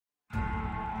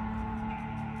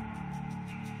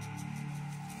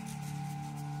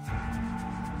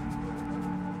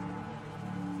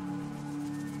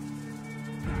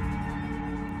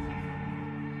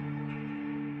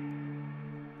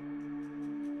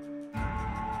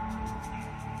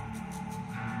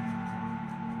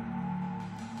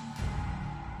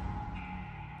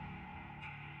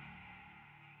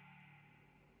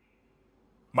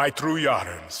My true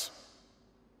Yarans,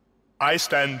 I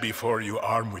stand before you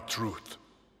armed with truth.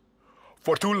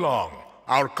 For too long,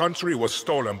 our country was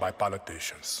stolen by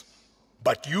politicians.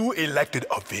 But you elected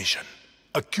a vision,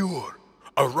 a cure,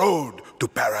 a road to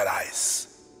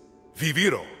paradise.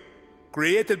 Viviro,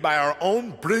 created by our own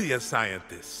brilliant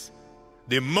scientists.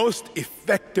 The most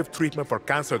effective treatment for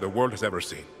cancer the world has ever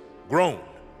seen. Grown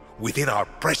within our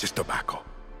precious tobacco.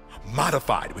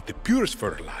 Modified with the purest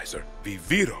fertilizer,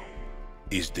 Viviro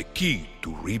is the key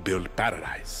to rebuild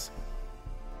paradise.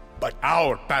 But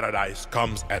our paradise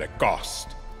comes at a cost.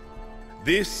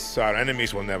 This our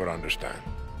enemies will never understand.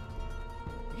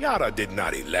 Yara did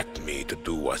not elect me to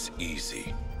do what's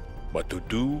easy, but to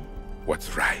do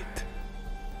what's right.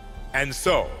 And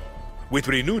so, with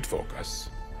renewed focus,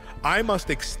 I must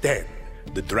extend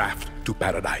the draft to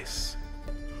paradise.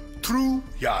 True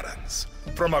Yarans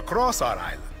from across our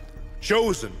island,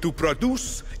 chosen to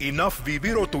produce enough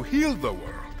Viviro to heal the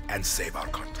world and save our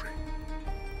country.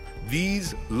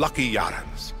 These lucky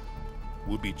Yarans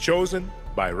will be chosen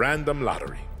by random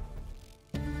lottery.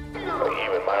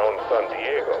 Even my own son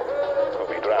Diego will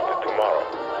be drafted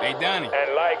tomorrow. Hey, Dani.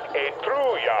 And like a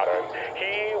true Yaran,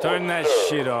 he Turn will that serve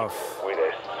shit off. with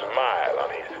a smile on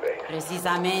his face.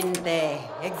 Precisamente.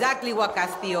 Exactly what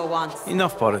Castillo wants.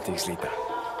 Enough politics, Lita.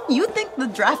 You think the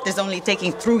draft is only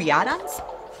taking true Yarans?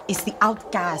 It's the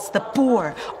outcasts, the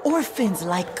poor, orphans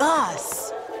like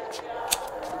us.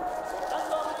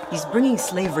 He's bringing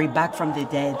slavery back from the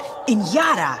dead. In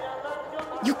Yara!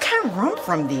 You can't run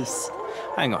from this.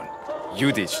 Hang on.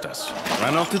 You ditched us.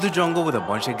 Ran off to the jungle with a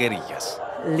bunch of guerrillas.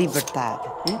 Libertad.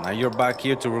 Now you're back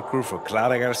here to recruit for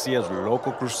Clara Garcia's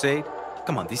local crusade?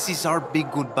 Come on, this is our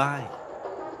big goodbye.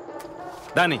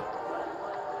 Dani,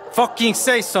 fucking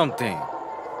say something!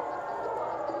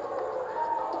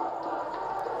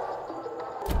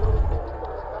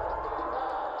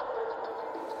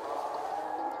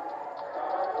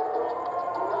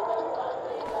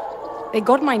 They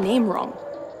got my name wrong.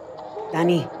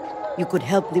 Dani, you could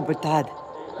help Libertad.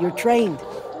 You're trained.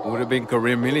 Would have been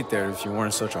career military if you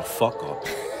weren't such a fuck-up.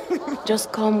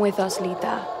 Just come with us,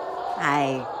 Lita.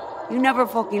 Aye. You never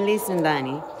fucking listen,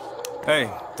 Dani. Hey,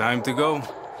 time to go.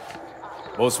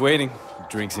 Boss waiting.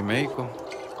 Drinks in Mexico.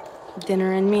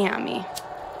 Dinner in Miami.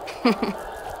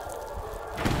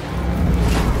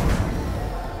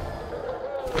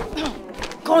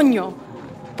 Coño!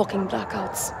 Fucking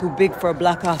blackouts. Too big for a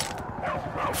blackout.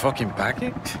 You fucking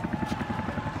packet?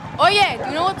 Oye, do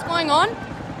you know what's going on?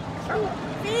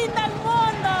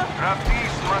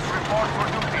 Draftees must report for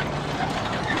duty.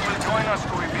 You will join us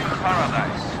to rebuild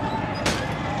paradise.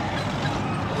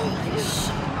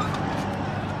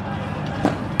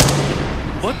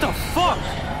 What the fuck?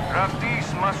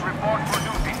 Draftees must report for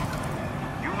duty.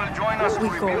 You will join us to We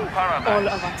go, rebuild paradise. all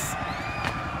of us.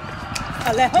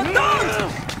 Alejo,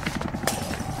 don't!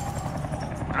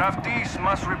 Draftees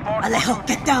must report Alejo, for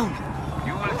duty. get down!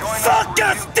 You will join us Fuck to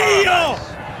rebuild Castillo!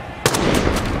 paradise.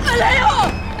 Alejo!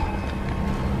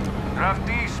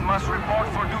 Draftees must report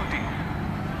for duty.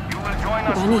 You will join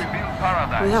us Dani, to rebuild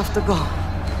paradise. we have to go.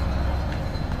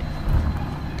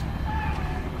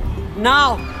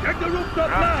 Now!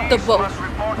 Draftees The boat. must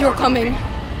report You're for coming. duty.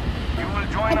 You will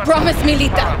join us Promise to me,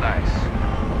 rebuild Lita.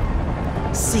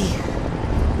 paradise. See.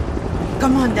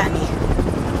 Come on, Dani.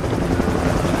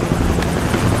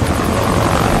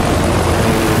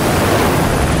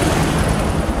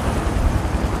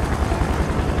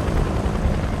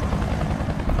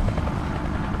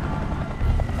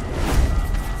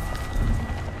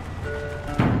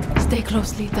 Stay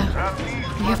close, Lita.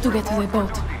 We have to get to the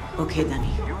boat. Okay,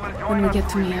 Dani. When we get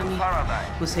to Miami.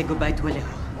 We'll say goodbye to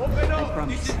Alejo. I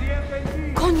promise.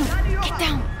 Coño, get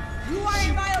down! You are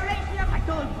in violation! I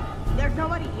told you, there's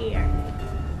nobody here.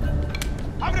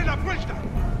 Abre la puerta!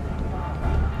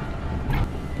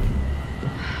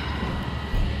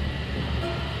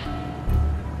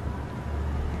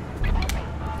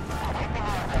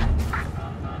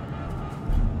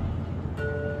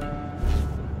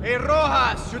 Hey,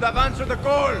 Rojas should have answered the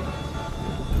call.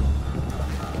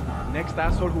 Next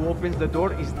asshole who opens the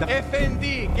door is the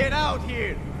FND. Get out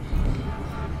here.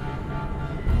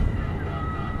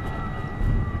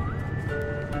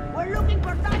 We're looking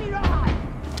for Dani Rojas.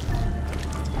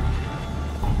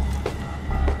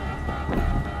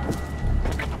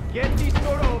 Get this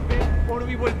door open or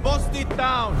we will bust it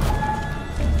down.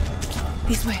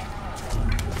 This way.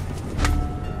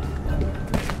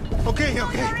 Okay.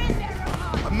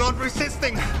 I'm not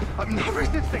resisting.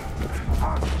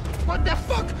 What the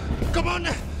fuck? Come on.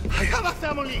 I have a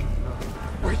family.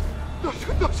 Wait. Don't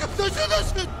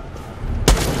shoot.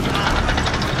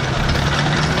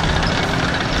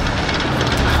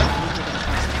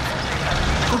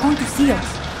 They're going to see us.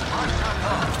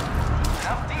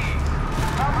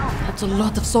 That's a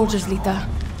lot of soldiers, Lita.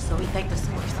 So we take the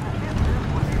source.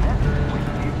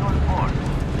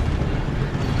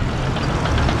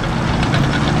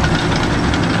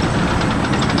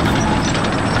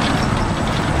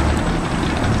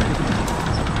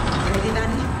 Ready,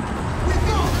 Dani?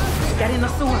 Get in the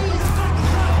sewer.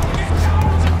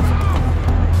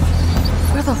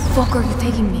 Where the fuck are you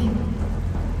taking me?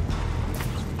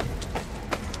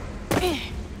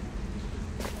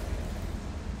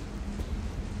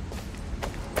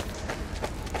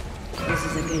 This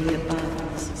is a Guerrilla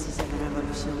path. This is a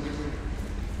revolution.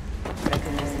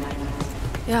 Recognize the markings.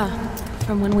 Yeah,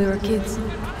 from when we were kids.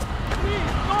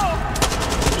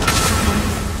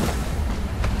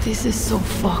 This is so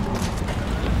fucked.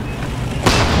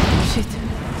 Shit.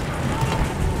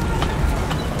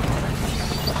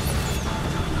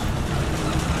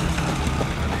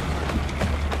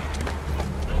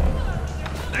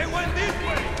 They went this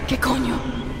way! ¿Qué coño?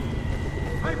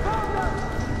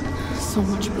 So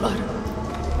much blood.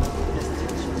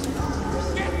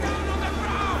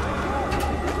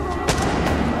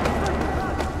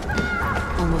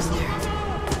 Almost there.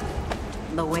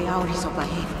 The way out is up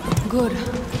ahead. Good.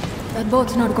 That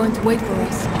boat's not going to wait for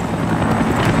us.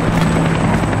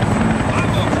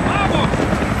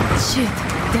 Shit,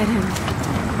 dead end.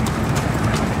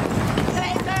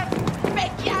 Traitor!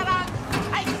 Make Yara!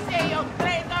 I say you,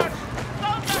 traitor!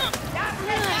 Soldiers!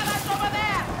 Yara's over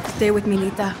there! Stay with me,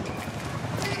 Lita.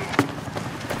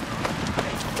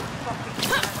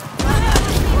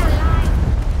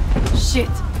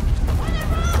 Shit.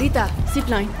 Lita,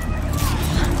 zipline.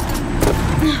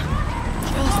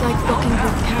 Just like fucking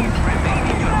boot camp.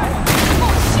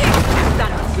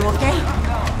 Dani, you okay?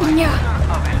 Yeah.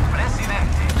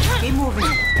 Keep moving.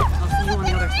 I'll see you on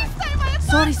the other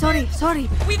side. Sorry.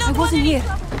 I wasn't here.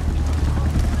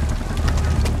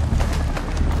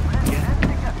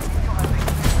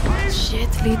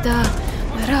 Shit, Lita.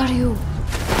 Where are you?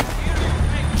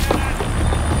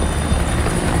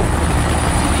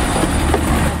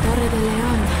 Torre de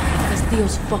Leon.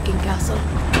 Castillo's fucking castle.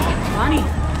 Dani,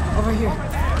 over here.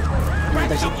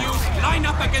 Line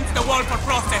up against the wall for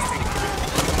processing.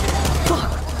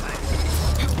 Fuck.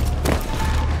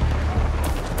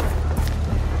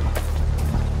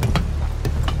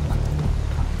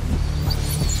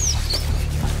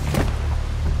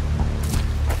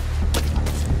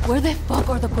 Where the fuck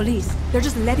are the police? They're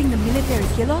just letting the military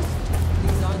kill us?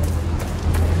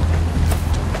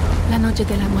 La noche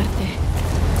de la muerte.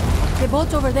 The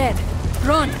boat's over there.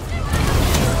 Run!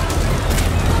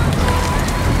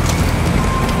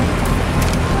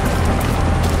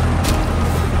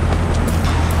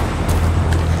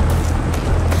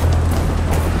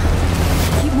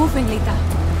 Keep moving, Lita.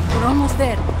 We're almost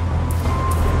there.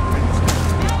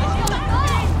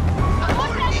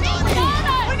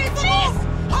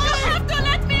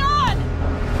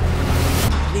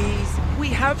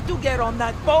 Have to get on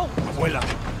that boat. Abuela,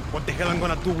 what the hell I'm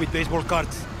gonna do with baseball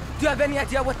cards? Do you have any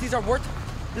idea what these are worth?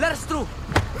 Let us through.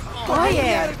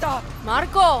 Quiet!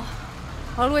 Marco!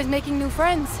 Always making new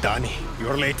friends. Dani,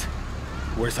 you're late.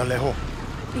 Where's Alejo?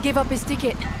 He gave up his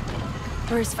ticket.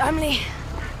 For his family.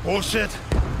 Bullshit.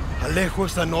 Alejo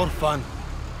is an orphan.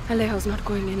 Alejo's not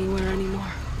going anywhere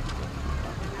anymore.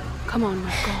 Come on,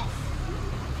 Marco.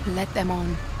 Let them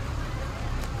on.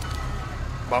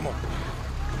 Vamos.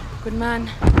 Good man.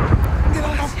 Get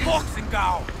on the boxing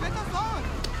cow! Let us on!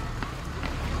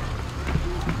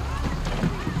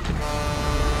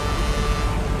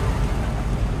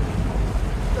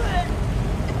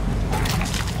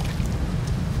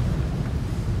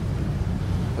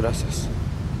 Gracias.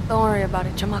 Don't worry about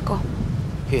it, chamaco.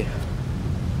 Here.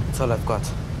 That's all I've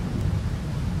got.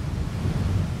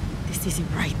 This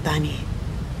isn't right, Dani.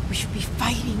 We should be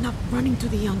fighting, not running to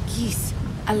the young geese.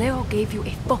 Alejo gave you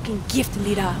a fucking gift,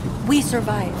 Lira. We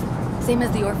survived. Same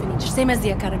as the orphanage, same as the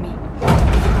academy.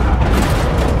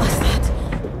 What's that?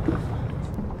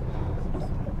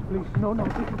 Please, no, this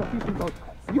is a fishing boat.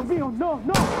 You mío, no!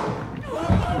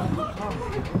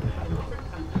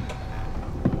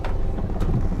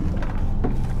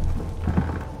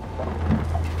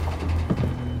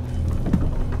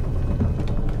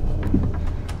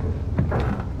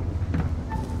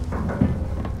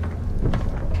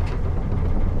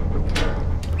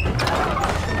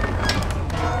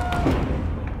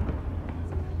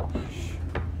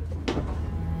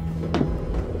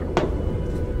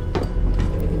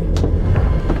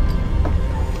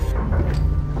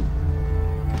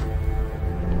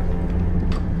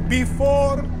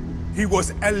 Before he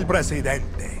was El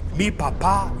Presidente, mi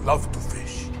papa loved to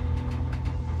fish.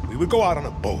 We would go out on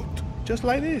a boat, just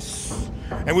like this.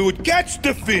 And we would catch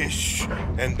the fish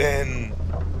and then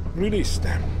release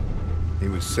them. He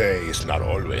would say, it's not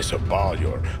always about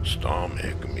your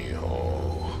stomach,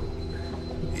 mijo.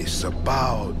 It's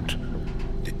about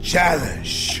the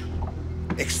challenge.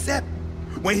 Except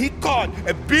when he caught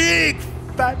a big,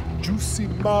 fat, juicy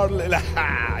marlin,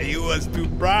 he was too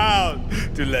proud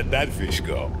to let that fish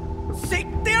go. Si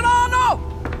Tirano!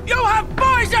 You have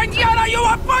poisoned Yara! You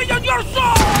have poisoned your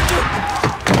sword!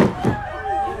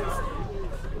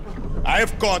 I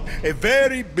have caught a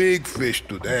very big fish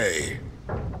today.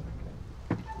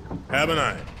 Haven't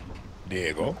I,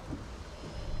 Diego?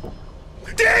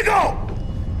 Diego!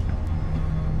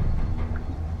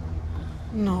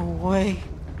 No way.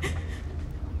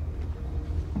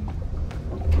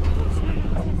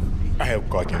 I have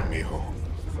caught you, mijo.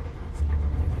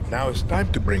 Now it's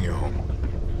time to bring you home.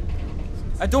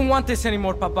 I don't want this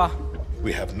anymore, Papa.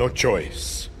 We have no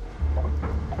choice.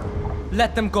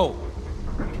 Let them go.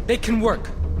 They can work.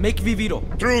 Make Viviro.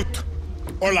 Truth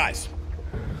or lies?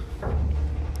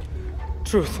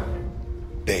 Truth.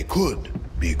 They could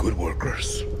be good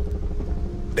workers.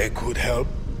 They could help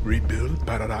rebuild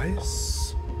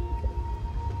paradise.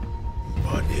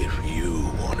 But if you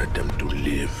wanted them to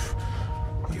live,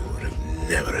 you would have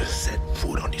never set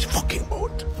foot on this fucking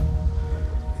boat.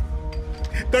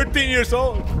 13 years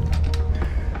old.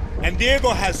 And Diego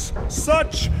has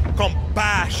such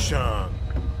compassion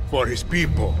for his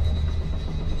people.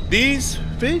 These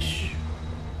fish,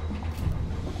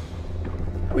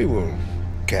 we will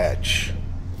catch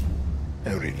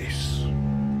and release.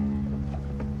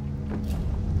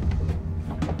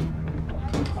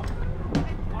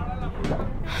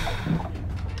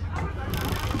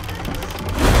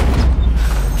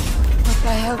 What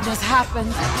the hell just happened?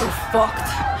 We're fucked.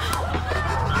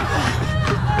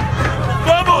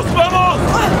 ¡Vamos, vamos!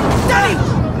 Dani!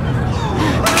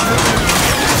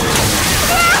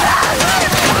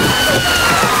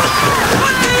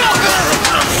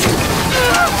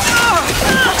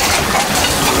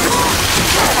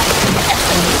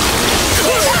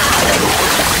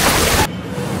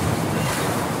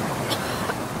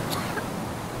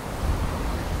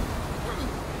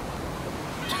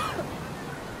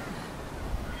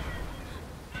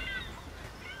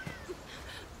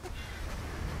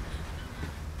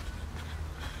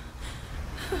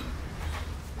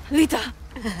 Lita!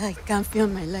 I can't feel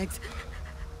my legs.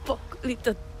 Fuck,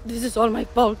 Lita. This is all my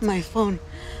fault. My phone.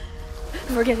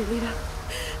 Forget it, Lita.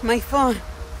 My phone.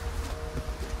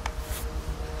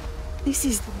 This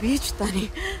is the beach, Dani.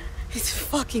 It's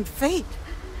fucking fate.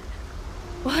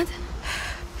 What?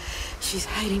 She's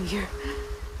hiding here.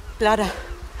 Clara,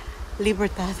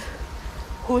 Libertad,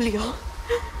 Julio.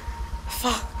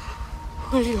 Fuck,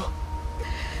 Julio.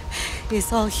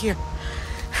 It's all here.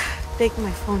 Take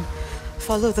my phone.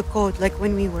 Follow the code like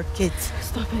when we were kids.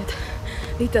 Stop it.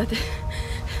 Lita,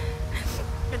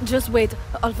 just wait.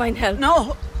 I'll find help.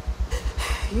 No!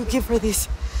 You give her this.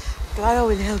 Clara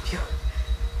will help you.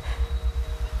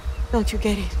 Don't you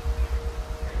get it?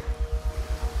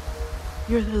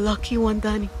 You're the lucky one,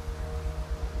 Dani.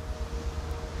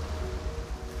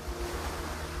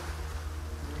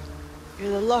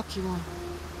 You're the lucky one.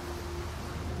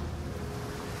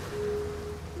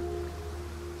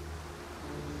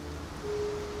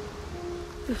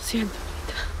 Lo siento.